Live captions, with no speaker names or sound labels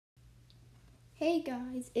Hey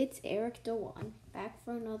guys, it's Eric Dewan back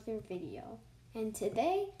for another video, and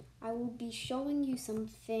today I will be showing you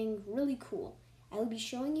something really cool. I will be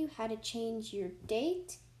showing you how to change your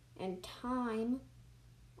date and time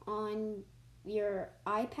on your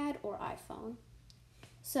iPad or iPhone.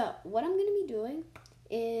 So what I'm going to be doing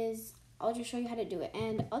is I'll just show you how to do it,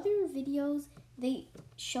 and other videos they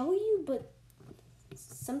show you but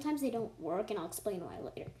sometimes they don't work, and I'll explain why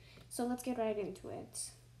later. So let's get right into it.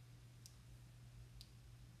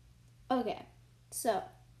 Okay, so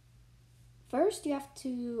first you have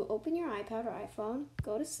to open your iPad or iPhone,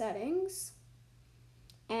 go to settings,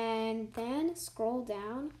 and then scroll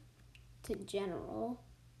down to general.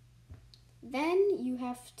 Then you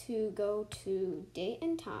have to go to date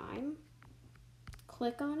and time,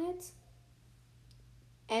 click on it,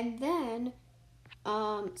 and then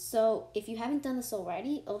so if you haven't done this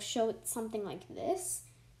already, it'll show it something like this,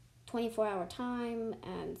 24-hour time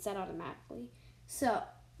and set automatically. So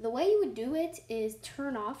the way you would do it is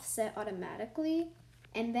turn off set automatically,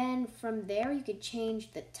 and then from there you could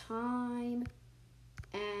change the time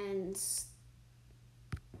and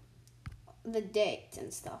the date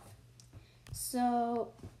and stuff.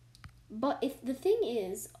 So, but if the thing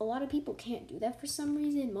is, a lot of people can't do that for some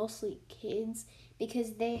reason, mostly kids,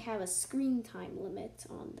 because they have a screen time limit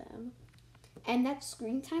on them. And that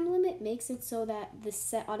screen time limit makes it so that the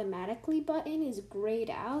set automatically button is grayed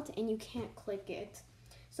out and you can't click it.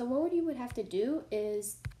 So what you would have to do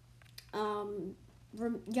is you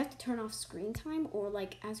have to turn off screen time, or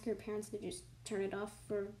like ask your parents to just turn it off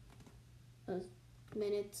for a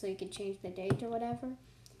minute so you can change the date or whatever.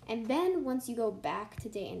 And then once you go back to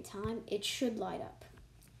date and time, it should light up.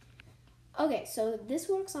 Okay, so this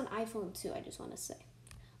works on iPhone too, I just want to say.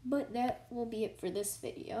 But that will be it for this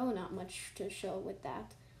video. Not much to show with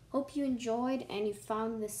that. Hope you enjoyed and you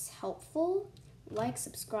found this helpful. Like,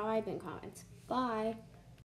 subscribe, and comment. Bye!